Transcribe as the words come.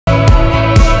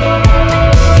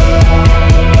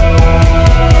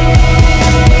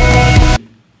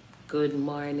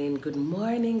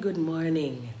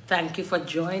Thank you for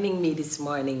joining me this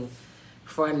morning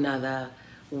for another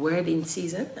Word in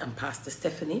Season. I'm Pastor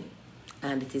Stephanie,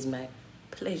 and it is my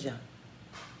pleasure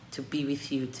to be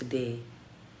with you today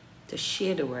to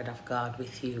share the Word of God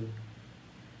with you.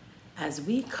 As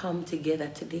we come together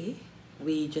today,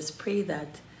 we just pray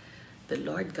that the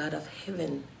Lord God of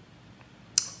heaven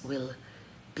will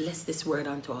bless this word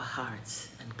unto our hearts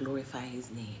and glorify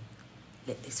his name.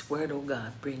 Let this word, O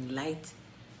God, bring light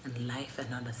and life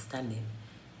and understanding.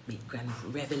 May it grant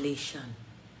revelation.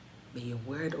 May your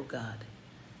word, O God,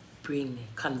 bring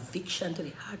conviction to the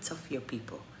hearts of your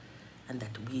people, and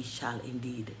that we shall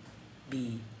indeed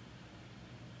be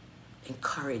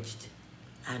encouraged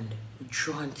and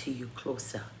drawn to you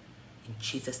closer. In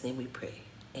Jesus' name we pray.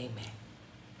 Amen.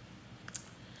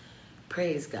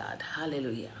 Praise God.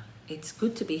 Hallelujah. It's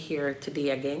good to be here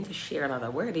today again to share another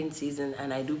Word in Season,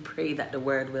 and I do pray that the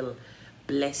word will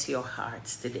bless your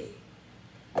hearts today.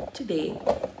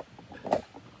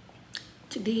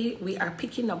 Today we are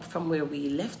picking up from where we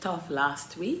left off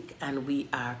last week, and we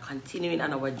are continuing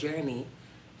on our journey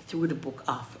through the book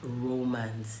of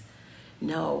Romans.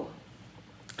 Now,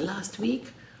 last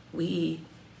week we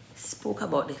spoke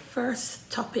about the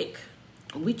first topic,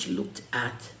 which looked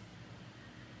at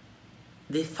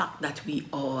the fact that we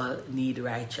all need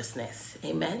righteousness.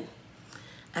 Amen.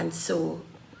 And so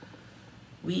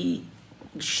we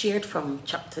shared from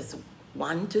chapters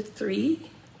 1 to 3,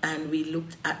 and we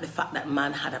looked at the fact that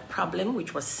man had a problem,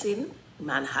 which was sin.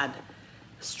 Man had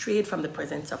strayed from the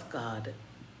presence of God,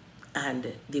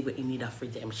 and they were in need of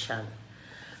redemption.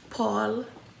 Paul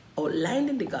outlined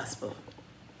in the gospel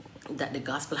that the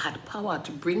gospel had power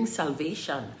to bring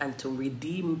salvation and to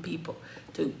redeem people,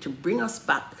 to bring us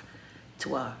back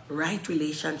to a right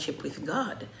relationship with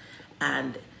God.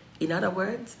 And in other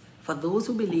words, for those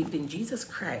who believed in Jesus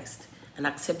Christ and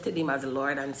accepted him as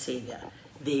Lord and Savior,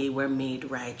 they were made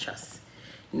righteous.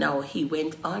 Now, he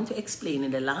went on to explain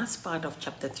in the last part of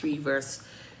chapter 3, verse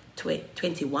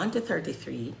 21 to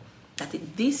 33,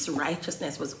 that this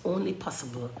righteousness was only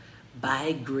possible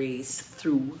by grace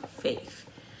through faith.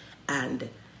 And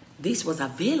this was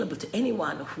available to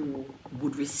anyone who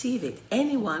would receive it.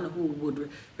 Anyone who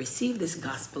would receive this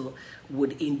gospel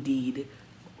would indeed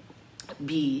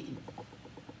be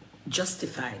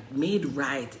justified, made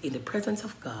right in the presence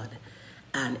of God.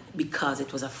 And because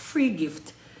it was a free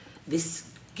gift,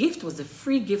 this gift was a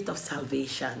free gift of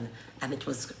salvation, and it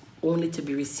was only to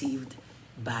be received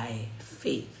by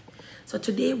faith. So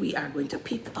today we are going to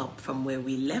pick up from where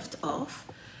we left off,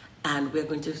 and we're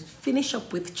going to finish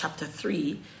up with chapter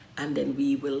 3, and then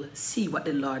we will see what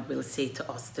the Lord will say to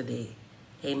us today.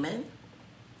 Amen.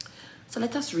 So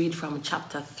let us read from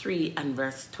chapter 3 and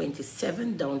verse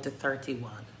 27 down to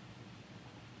 31.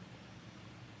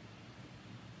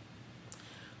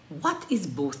 What is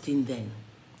boasting then?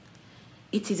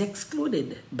 It is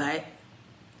excluded by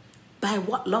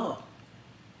what law?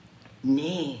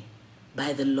 Nay,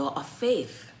 by the law of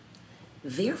faith.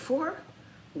 Therefore,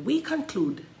 we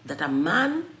conclude that a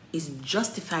man is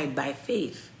justified by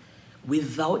faith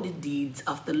without the deeds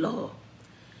of the law.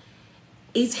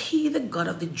 Is he the God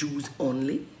of the Jews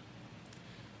only?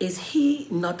 Is he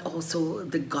not also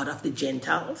the God of the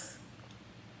Gentiles?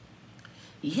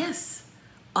 Yes,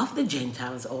 of the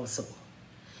Gentiles also,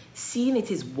 seeing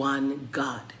it is one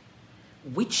God,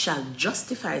 which shall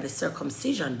justify the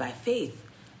circumcision by faith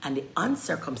and the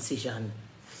uncircumcision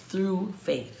through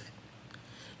faith.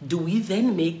 Do we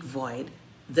then make void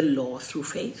the law through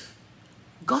faith?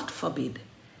 God forbid.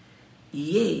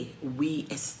 Yea, we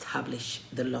establish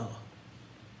the law.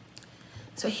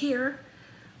 So here,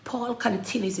 Paul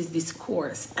continues his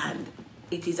discourse, and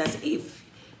it is as if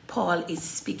Paul is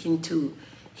speaking to,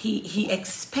 he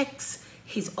expects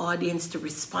his audience to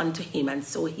respond to him, and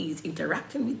so he's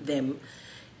interacting with them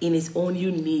in his own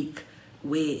unique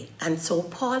way. And so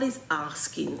Paul is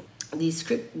asking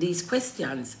these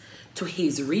questions to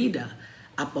his reader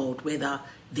about whether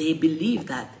they believe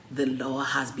that the law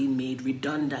has been made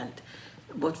redundant.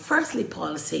 But firstly,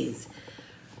 Paul says,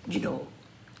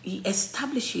 he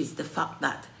establishes the fact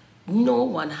that no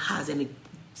one has any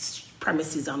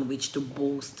premises on which to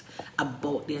boast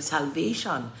about their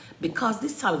salvation, because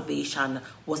this salvation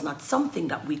was not something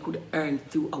that we could earn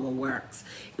through our works.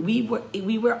 We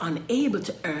were unable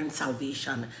to earn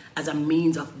salvation as a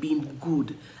means of being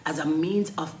good, as a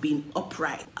means of being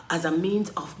upright, as a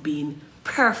means of being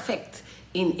perfect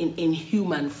in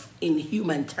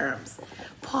human terms.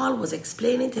 Paul was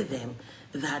explaining to them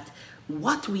that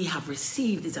what we have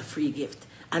received is a free gift,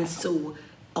 and so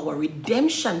our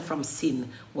redemption from sin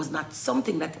was not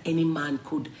something that any man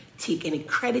could take any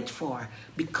credit for,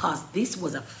 because this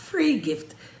was a free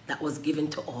gift that was given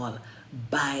to all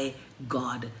by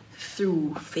God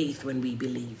through faith when we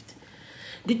believed.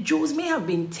 The Jews may have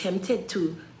been tempted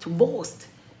to boast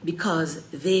because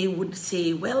they would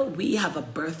say, well, we have a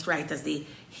birthright as the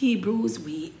Hebrews.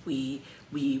 We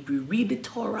read the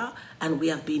Torah and we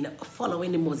have been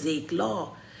following the Mosaic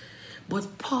law.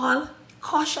 But Paul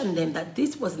cautioned them that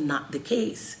this was not the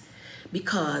case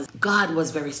because God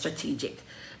was very strategic.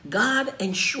 God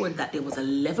ensured that there was a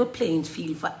level playing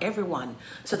field for everyone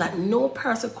so that no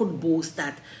person could boast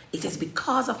that it is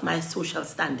because of my social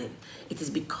standing, it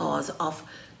is because of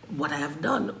what I have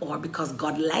done, or because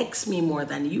God likes me more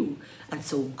than you. And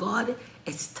so God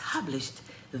established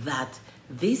that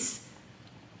this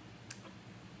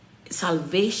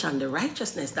salvation, the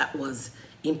righteousness that was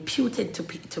imputed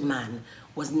to man,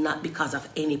 was not because of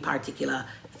any particular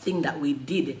thing that we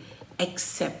did,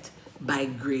 except by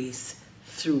grace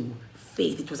through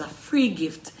faith. It was a free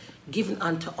gift given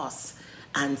unto us.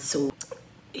 And so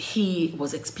he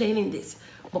was explaining this.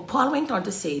 But Paul went on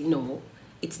to say, no,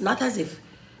 it's not as if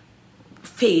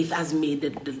faith has made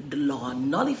the law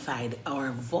nullified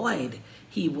or void.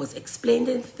 He was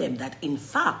explaining to them that in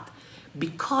fact,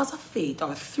 because of faith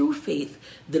or through faith,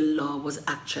 the law was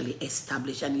actually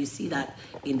established. And you see that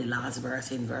in the last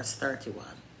verse, in verse 31.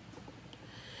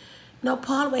 Now,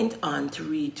 Paul went on to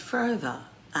read further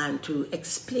and to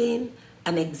explain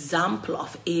an example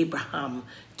of Abraham,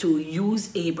 to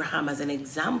use Abraham as an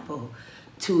example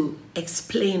to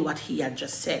explain what he had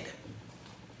just said.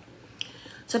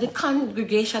 So the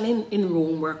congregation in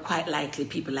Rome were quite likely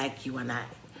people like you and I.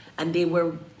 And they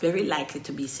were very likely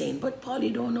to be saying, but Paul,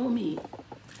 you don't know me.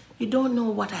 You don't know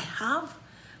what I have.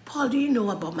 Paul, do you know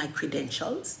about my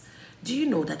credentials? Do you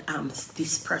know that I'm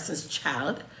this person's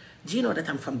child? Do you know that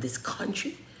I'm from this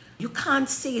country? You can't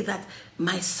say that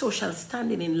my social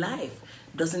standing in life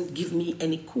doesn't give me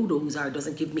any kudos or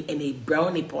doesn't give me any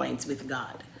brownie points with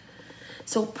God.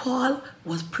 So Paul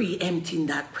was preempting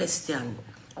that question.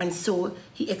 And so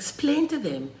he explained to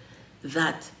them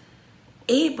that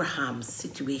Abraham's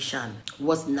situation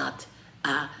was not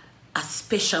a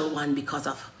special one because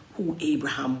of who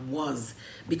Abraham was.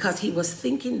 Because he was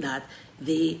thinking that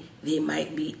they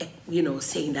might be,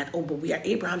 saying that, oh, but we are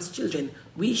Abraham's children.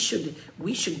 We should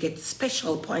get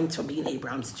special points for being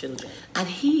Abraham's children. And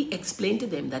he explained to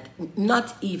them that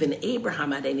not even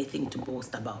Abraham had anything to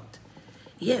boast about.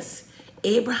 Yes,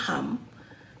 Abraham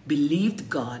believed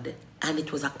God, and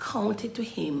it was accounted to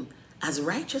him as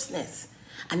righteousness.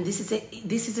 And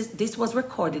this was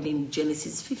recorded in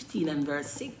Genesis 15 and verse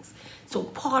 6. So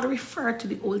Paul referred to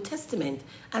the Old Testament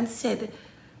and said,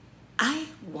 I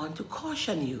want to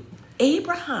caution you.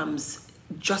 Abraham's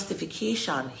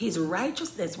justification, his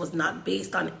righteousness was not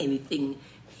based on anything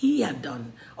he had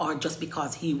done or just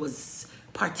because he was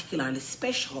particularly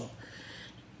special.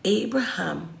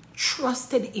 Abraham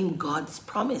trusted in God's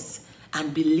promise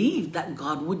and believed that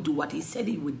God would do what he said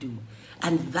he would do.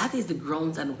 And that is the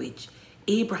grounds on which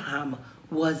Abraham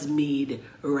was made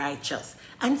righteous.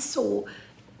 And so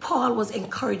Paul was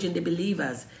encouraging the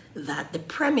believers that the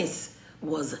premise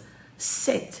was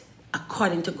set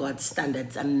according to God's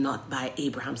standards and not by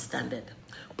Abraham's standard.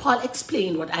 Paul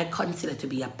explained what I consider to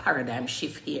be a paradigm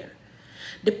shift here.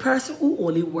 The person who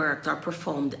only worked or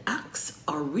performed acts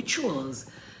or rituals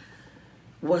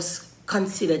was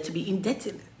considered to be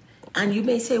indebted. And you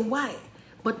may say, why?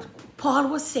 But Paul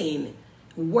was saying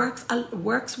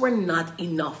works were not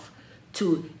enough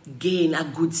to gain a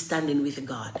good standing with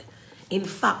God. In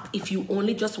fact, if you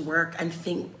only just work and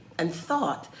think and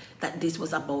thought that this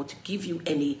was about to give you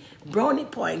any brownie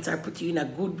points or put you in a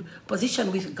good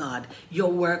position with God, your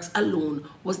works alone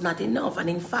was not enough. And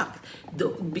in fact,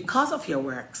 because of your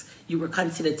works, you were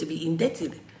considered to be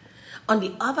indebted. On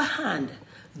the other hand,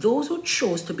 those who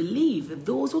chose to believe,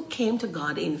 those who came to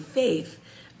God in faith,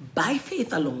 by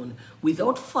faith alone,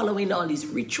 without following all these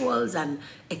rituals and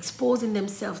exposing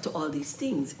themselves to all these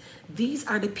things, these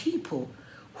are the people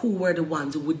who were the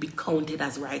ones who would be counted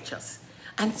as righteous.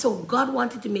 And so God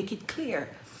wanted to make it clear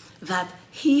that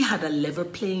he had a level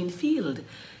playing field.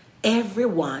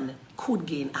 Everyone could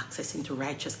gain access into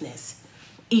righteousness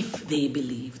if they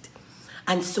believed.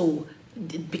 And so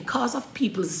because of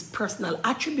people's personal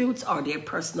attributes or their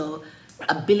personal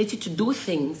ability to do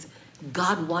things,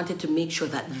 God wanted to make sure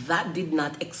that that did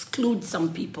not exclude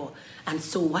some people. And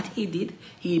so what he did,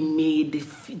 he made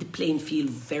the playing field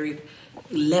very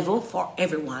level for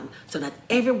everyone so that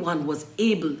everyone was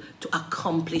able to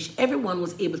accomplish, everyone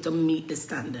was able to meet the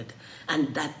standard.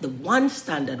 And that the one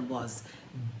standard was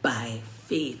by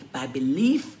faith, by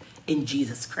belief in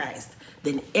Jesus Christ.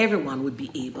 Then everyone would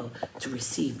be able to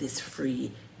receive this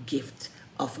free gift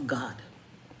of God.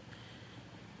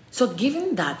 So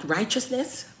given that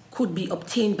righteousness could be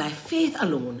obtained by faith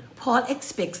alone, Paul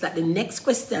expects that the next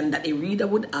question that a reader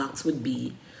would ask would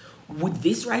be, would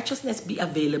this righteousness be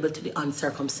available to the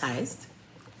uncircumcised?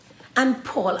 And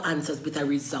Paul answers with a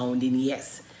resounding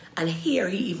yes. And here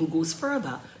he even goes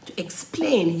further to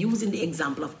explain, using the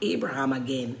example of Abraham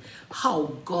again,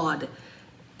 how God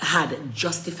had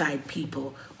justified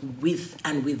people with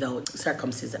and without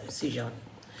circumcision.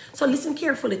 So listen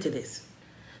carefully to this.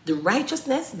 The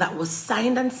righteousness that was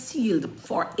signed and sealed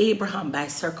for Abraham by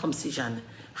circumcision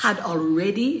had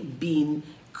already been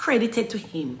credited to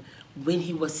him when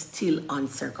he was still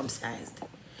uncircumcised.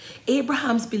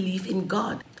 Abraham's belief in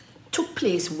God took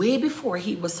place way before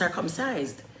he was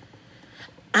circumcised.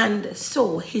 And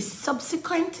so his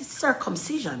subsequent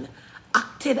circumcision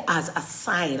acted as a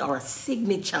sign or a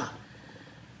signature,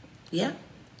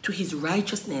 to his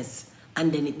righteousness.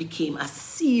 And then it became a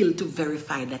seal to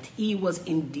verify that he was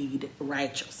indeed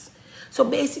righteous. So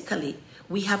basically,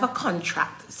 we have a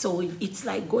contract. So it's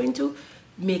like going to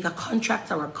make a contract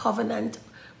or a covenant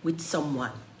with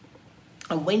someone.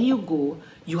 And when you go,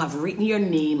 you have written your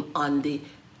name on the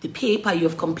paper, you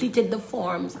have completed the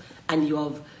forms, and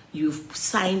you've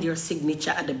signed your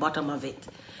signature at the bottom of it.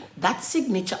 That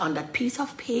signature on that piece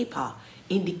of paper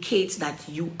indicates that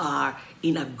you are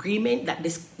in agreement,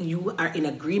 you are in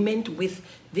agreement with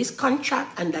this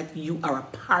contract and that you are a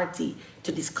party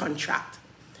to this contract.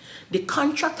 The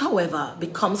contract, however,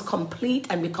 becomes complete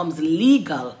and becomes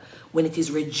legal when it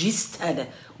is registered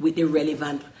with the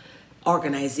relevant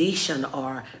organization,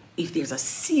 or if there's a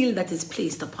seal that is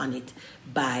placed upon it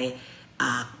by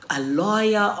a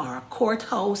lawyer or a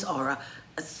courthouse or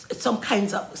some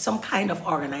kind of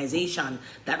organization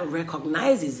that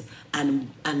recognizes and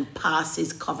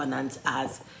passes covenants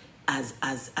as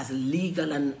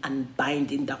legal and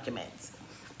binding documents.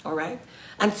 All right?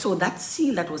 And so that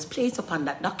seal that was placed upon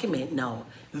that document now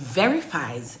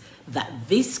verifies that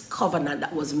this covenant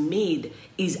that was made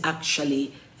is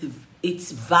actually,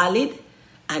 it's valid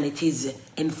and it is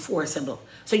enforceable.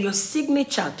 So your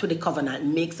signature to the covenant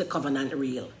makes the covenant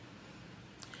real.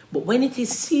 But when it is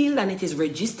sealed and it is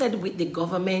registered with the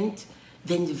government,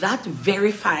 then that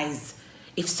verifies.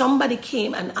 If somebody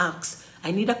came and asked,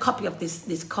 I need a copy of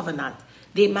this covenant,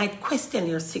 they might question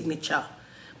your signature.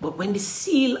 But when the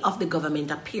seal of the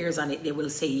government appears on it, they will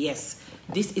say, yes,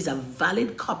 this is a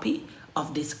valid copy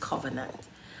of this covenant.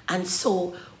 And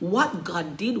so what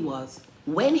God did was,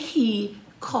 when he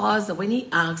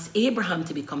asked Abraham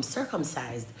to become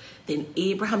circumcised, then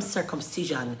Abraham's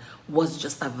circumcision was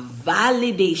just a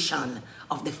validation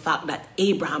of the fact that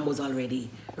Abraham was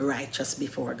already righteous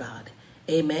before God.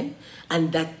 Amen.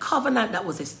 And that covenant that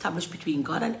was established between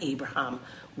God and Abraham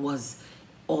was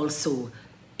also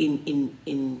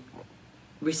in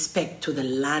respect to the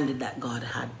land that God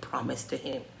had promised to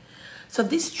him. So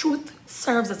this truth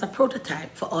serves as a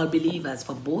prototype for all believers,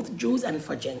 for both Jews and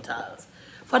for Gentiles.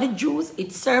 For the Jews,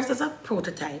 it serves as a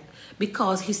prototype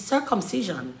because his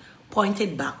circumcision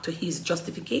pointed back to his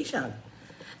justification.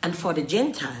 And for the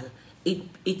Gentile, it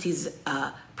is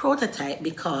a prototype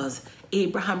because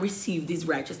Abraham received his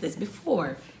righteousness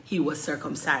before he was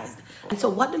circumcised. And so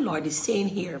what the Lord is saying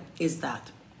here is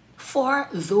that for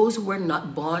those who were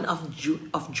not born of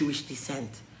Jewish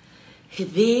descent,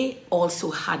 they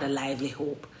also had a lively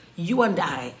hope. You and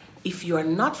I, if you are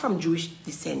not from Jewish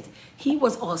descent, he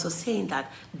was also saying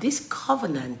that this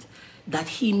covenant that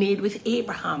he made with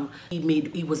Abraham,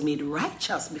 he was made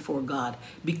righteous before God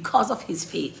because of his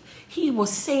faith. He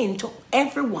was saying to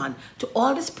everyone, to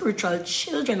all the spiritual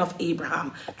children of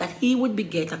Abraham, that he would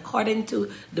beget, according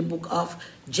to the book of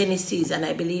Genesis, and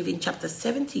I believe in chapter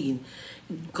 17,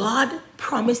 God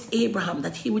promised Abraham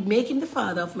that he would make him the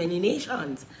father of many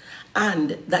nations,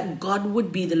 and that God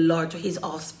would be the Lord to his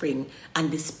offspring,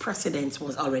 and this precedent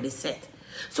was already set.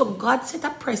 So God set a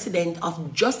precedent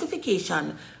of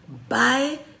justification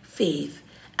by faith,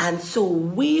 and so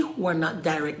we who are not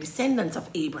direct descendants of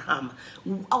Abraham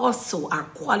also are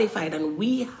qualified, and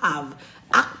we have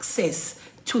access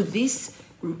to this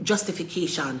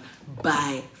justification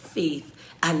by faith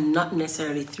and not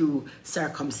necessarily through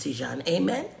circumcision.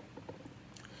 Amen?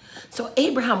 So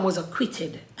Abraham was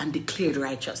acquitted and declared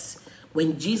righteous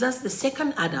when Jesus, the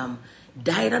second Adam,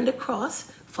 died on the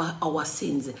cross for our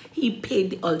sins. He paid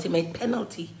the ultimate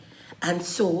penalty. And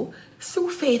so,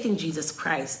 through faith in Jesus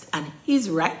Christ and his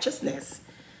righteousness,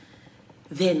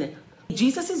 then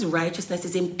Jesus' righteousness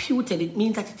is imputed. It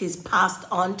means that it is passed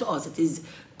on to us. It is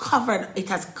covered. It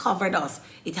has covered us.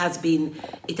 It has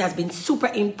been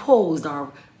superimposed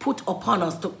or put upon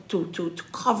us to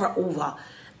cover over.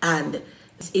 And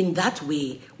in that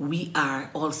way, we are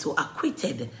also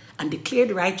acquitted and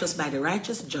declared righteous by the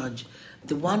righteous judge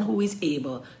the one who is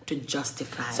able to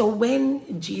justify. So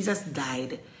when Jesus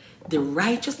died, the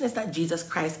righteousness that Jesus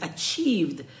Christ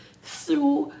achieved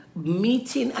through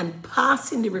meeting and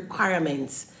passing the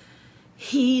requirements,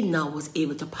 he now was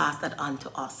able to pass that on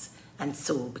to us. And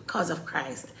so because of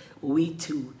Christ, we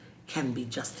too can be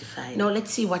justified. Now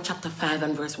let's see what chapter 5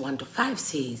 and verse 1 to 5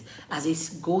 says, as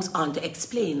it goes on to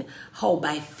explain how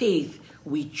by faith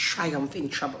we triumph in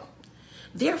trouble.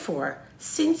 Therefore,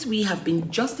 since we have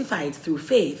been justified through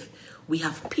faith, we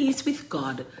have peace with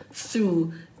God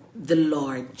through the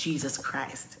Lord Jesus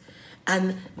Christ.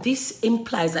 And this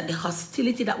implies that the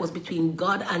hostility that was between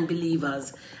God and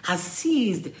believers has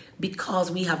ceased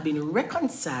because we have been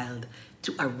reconciled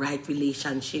to a right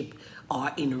relationship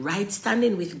or in right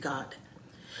standing with God,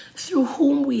 through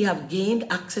whom we have gained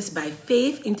access by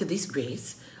faith into this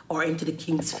grace or into the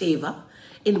King's favor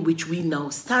in which we now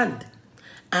stand.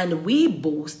 And we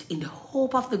boast in the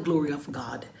hope of the glory of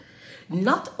God.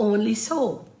 Not only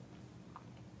so,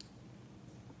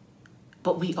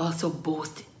 but we also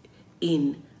boast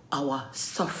in our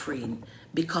suffering,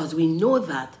 because we know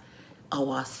that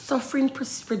our suffering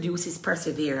produces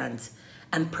perseverance,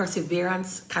 and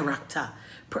perseverance character.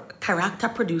 Character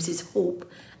produces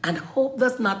hope, and hope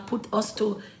does not put us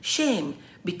to shame,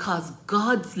 because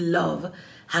God's love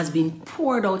has been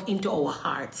poured out into our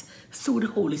hearts through the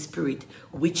Holy Spirit,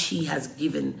 which he has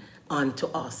given unto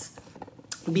us.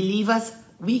 Believers,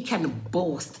 we can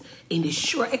boast in the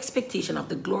sure expectation of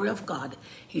the glory of God,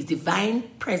 his divine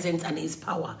presence and his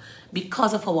power,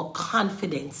 because of our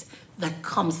confidence that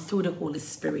comes through the Holy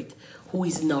Spirit, who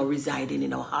is now residing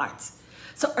in our hearts.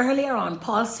 So earlier on,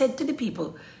 Paul said to the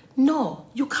people, no,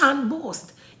 you can't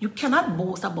boast. You cannot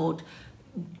boast about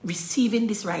receiving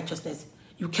this righteousness.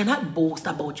 You cannot boast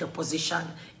about your position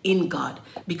in God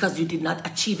because you did not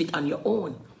achieve it on your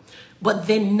own. But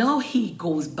then now he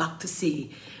goes back to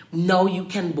say, now you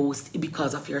can boast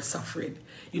because of your suffering.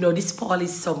 You know, this Paul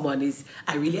is someone,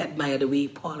 I really admire the way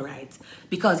Paul writes,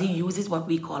 because he uses what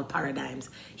we call paradigms.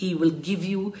 He will give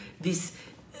you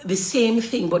the same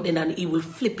thing, but then he will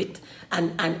flip it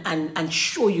and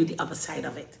show you the other side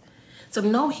of it. So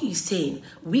now he's saying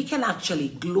we can actually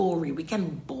glory, we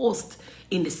can boast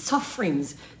in the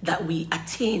sufferings that we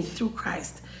attain through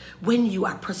Christ. When you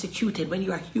are persecuted, when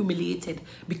you are humiliated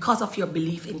because of your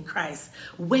belief in Christ,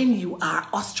 when you are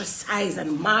ostracized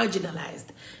and marginalized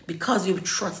because you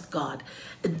trust God.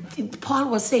 Paul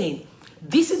was saying,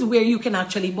 this is where you can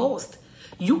actually boast.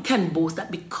 You can boast that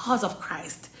because of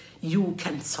Christ, you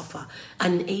can suffer.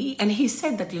 And he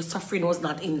said that your suffering was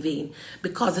not in vain,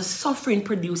 because the suffering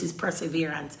produces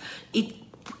perseverance.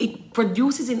 It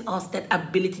produces in us that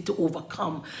ability to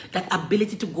overcome, that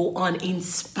ability to go on in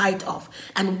spite of.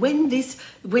 And when this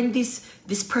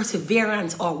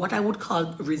perseverance, or what I would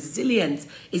call resilience,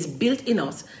 is built in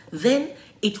us, then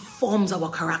it forms our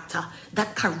character,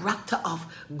 that character of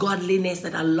godliness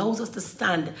that allows us to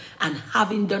stand, and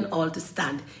having done all to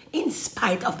stand in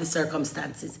spite of the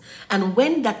circumstances. And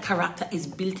when that character is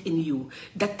built in you,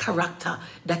 that character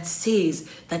that says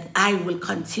that I will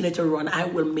continue to run, I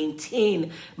will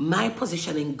maintain my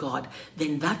position in God,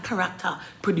 then that character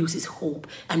produces hope.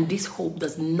 And this hope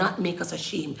does not make us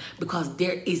ashamed, because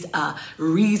there is a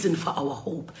reason for our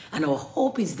hope. And our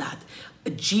hope is that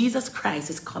Jesus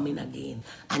Christ is coming again,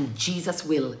 and Jesus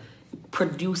will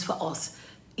produce for us.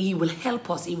 He will help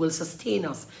us. He will sustain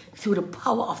us through the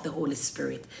power of the Holy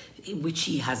Spirit, which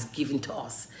he has given to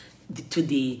us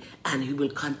today, and he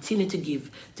will continue to give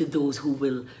to those who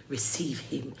will receive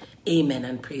him. Amen,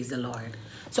 and praise the Lord.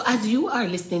 So as you are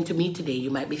listening to me today, you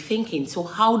might be thinking, so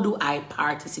how do I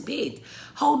participate?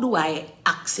 How do I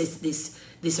access this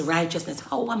righteousness?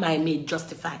 How am I made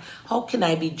justified? How can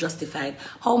I be justified?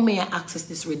 How may I access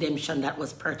this redemption that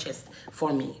was purchased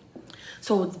for me?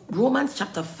 So Romans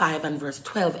chapter 5 and verse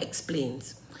 12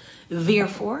 explains,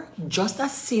 therefore, just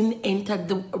as sin entered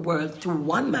the world through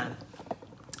one man,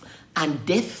 and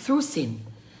death through sin,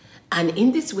 and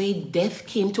in this way death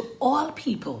came to all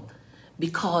people,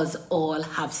 because all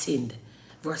have sinned.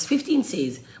 Verse 15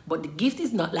 says, but the gift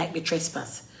is not like the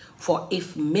trespass. For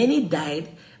if many died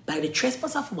by the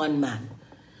trespass of one man,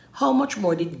 how much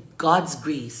more did God's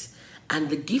grace and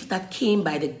the gift that came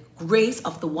by the grace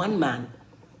of the one man,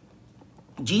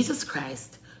 Jesus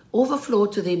Christ, overflow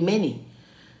to the many?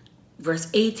 Verse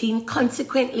 18,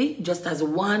 consequently, just as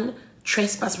one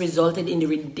trespass resulted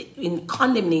in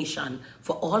condemnation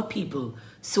for all people,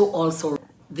 so also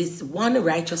this one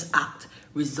righteous act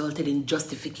resulted in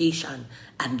justification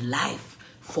and life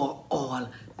for all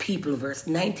people. Verse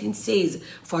 19 says,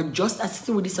 for just as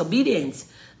through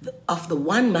disobedience of the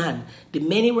one man, the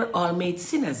many were all made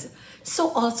sinners, so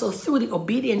also through the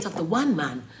obedience of the one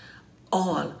man,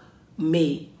 all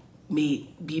may be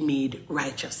made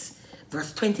righteous.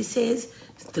 Verse 20 says,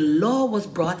 the law was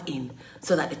brought in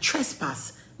so that the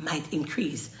trespass might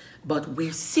increase. But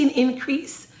where sin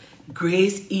increased,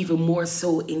 grace even more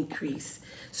so increased.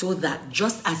 So that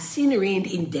just as sin reigned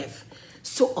in death,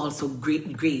 so also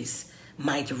great grace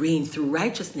might reign through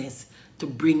righteousness to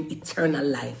bring eternal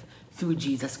life through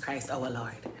Jesus Christ our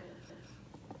Lord.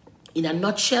 In a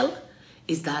nutshell,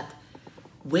 is that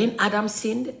when Adam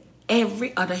sinned,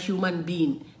 every other human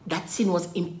being, that sin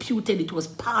was imputed, it was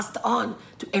passed on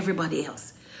to everybody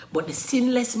else. But the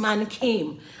sinless man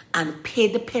came and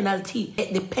paid the penalty.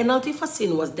 The penalty for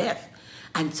sin was death.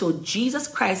 And so Jesus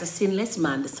Christ, a sinless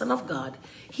man, the Son of God,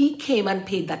 he came and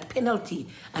paid that penalty.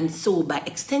 And so by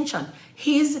extension,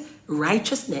 his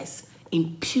righteousness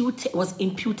was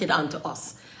imputed unto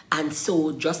us. And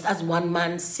so just as one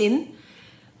man's sin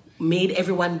made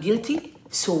everyone guilty,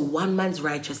 so one man's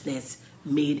righteousness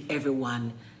made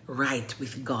everyone right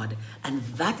with God. And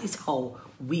that is how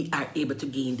we are able to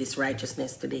gain this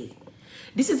righteousness today.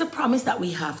 This is a promise that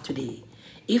we have today.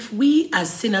 If we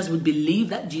as sinners would believe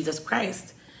that Jesus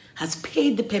Christ has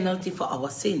paid the penalty for our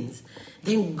sins,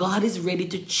 then God is ready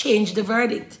to change the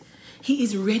verdict. He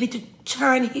is ready to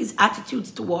turn his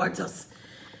attitudes towards us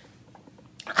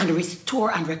and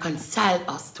restore and reconcile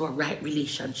us to a right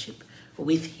relationship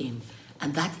with him.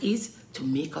 And that is to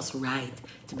make us right,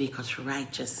 to make us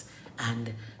righteous,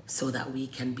 and so that we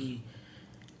can be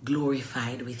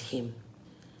glorified with him.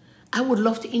 I would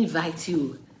love to invite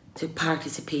you to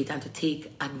participate and to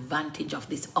take advantage of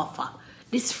this offer,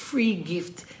 this free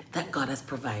gift that God has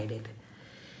provided.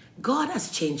 God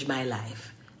has changed my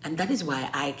life, and that is why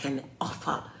I can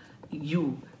offer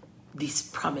you this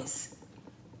promise.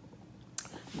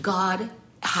 God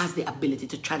has the ability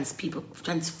to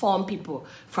transform people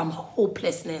from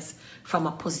hopelessness, from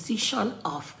a position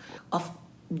of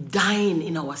dying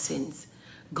in our sins.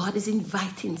 God is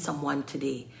inviting someone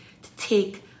today to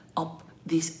take up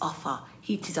this offer.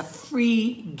 It is a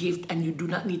free gift, and you do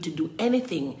not need to do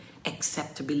anything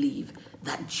except to believe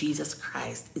that Jesus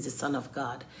Christ is the Son of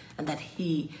God and that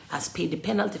he has paid the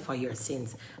penalty for your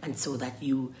sins, and so that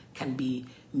you can be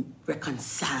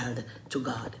reconciled to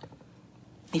God.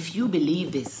 If you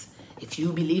believe this, if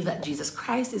you believe that Jesus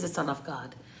Christ is the Son of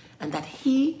God and that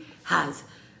he has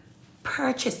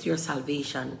purchased your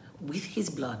salvation with his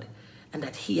blood, and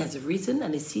that he has risen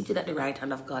and is seated at the right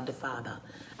hand of God the Father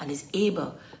and is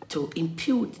able to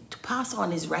impute, to pass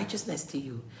on his righteousness to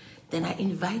you, then I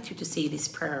invite you to say this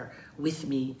prayer with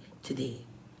me today.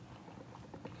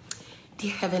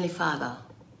 Dear Heavenly Father,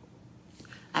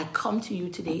 I come to you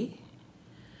today.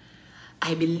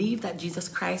 I believe that Jesus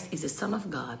Christ is the Son of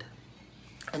God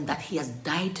and that he has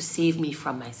died to save me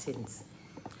from my sins.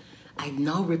 I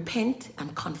now repent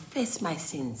and confess my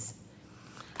sins,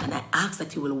 and I ask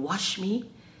that you will wash me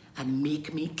and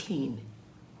make me clean.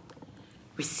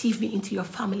 Receive me into your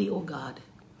family, O God,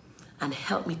 and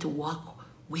help me to walk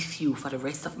with you for the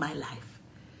rest of my life.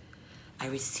 I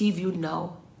receive you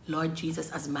now, Lord Jesus,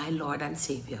 as my Lord and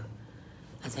Savior,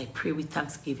 as I pray with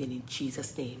thanksgiving in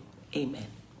Jesus' name. Amen.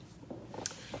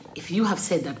 If you have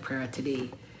said that prayer today,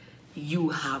 you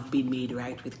have been made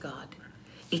right with God.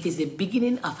 It is the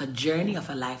beginning of a journey of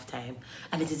a lifetime,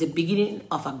 and it is the beginning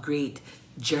of a great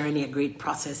journey, a great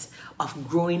process of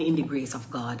growing in the grace of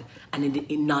God and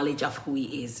in knowledge of who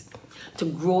he is. To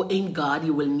grow in God,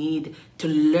 you will need to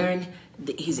learn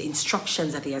his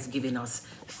instructions that he has given us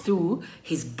through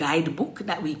his guidebook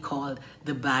that we call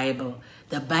the Bible.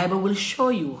 The Bible will show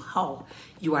you how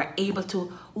you are able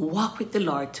to walk with the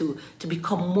Lord, to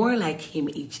become more like him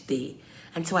each day.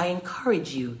 And so I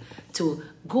encourage you to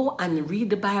go and read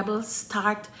the Bible.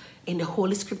 Start in the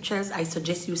Holy Scriptures. I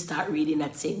suggest you start reading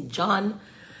at St. John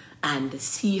and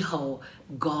see how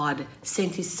God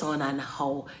sent his Son and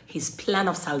how his plan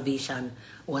of salvation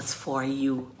was for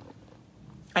you.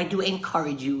 I do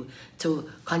encourage you to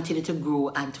continue to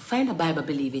grow and to find a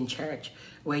Bible-believing church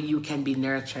where you can be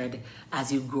nurtured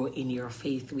as you grow in your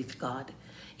faith with God.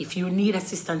 If you need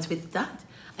assistance with that,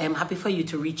 I am happy for you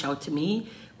to reach out to me,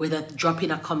 whether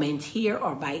dropping a comment here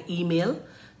or by email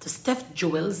to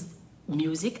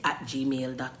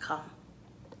stephjoelsmusic@gmail.com.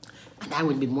 And I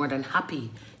will be more than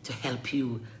happy to help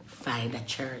you find a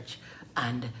church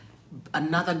and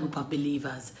another group of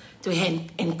believers to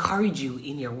encourage you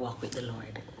in your walk with the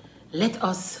Lord. Let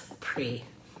us pray.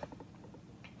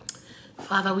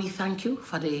 Father, we thank you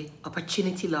for the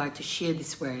opportunity, Lord, to share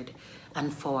this word,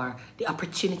 and for the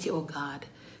opportunity, oh God,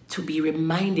 to be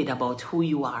reminded about who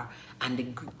you are and the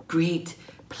great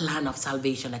plan of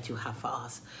salvation that you have for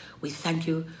us. We thank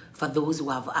you for those who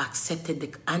have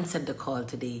answered the call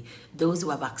today, those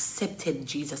who have accepted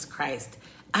Jesus Christ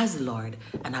as Lord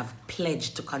and have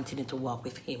pledged to continue to walk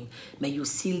with him. May you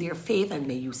seal their faith and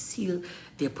may you seal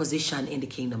their position in the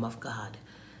kingdom of God.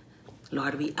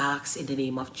 Lord, we ask in the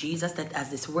name of Jesus that as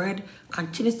this word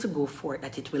continues to go forth,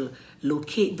 that it will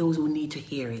locate those who need to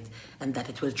hear it and that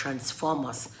it will transform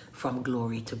us from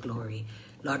glory to glory.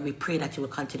 Lord, we pray that you will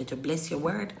continue to bless your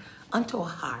word unto our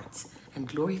hearts and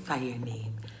glorify your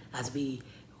name as we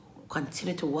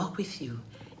continue to walk with you.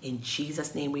 In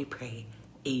Jesus' name we pray.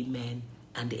 Amen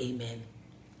and amen.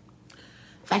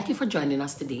 Thank you for joining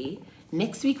us today.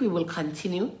 Next week we will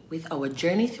continue with our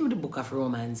journey through the book of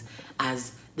Romans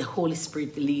as the Holy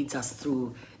Spirit leads us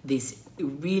through this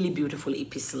really beautiful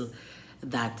epistle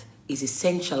that is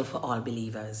essential for all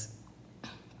believers.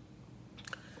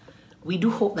 We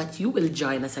do hope that you will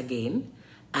join us again.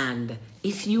 And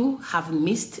if you have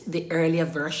missed the earlier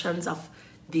versions of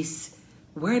this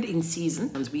word in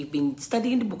season, we've been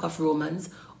studying the book of Romans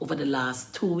over the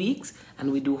last 2 weeks,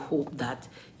 and we do hope that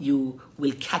you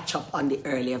will catch up on the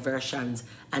earlier versions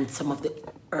and some of the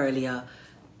earlier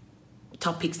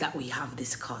topics that we have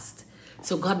discussed.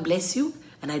 So God bless you,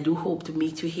 and I do hope to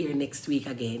meet you here next week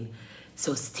again.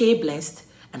 So stay blessed,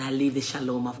 and I leave the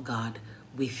shalom of God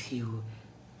with you.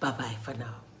 Bye-bye for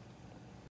now.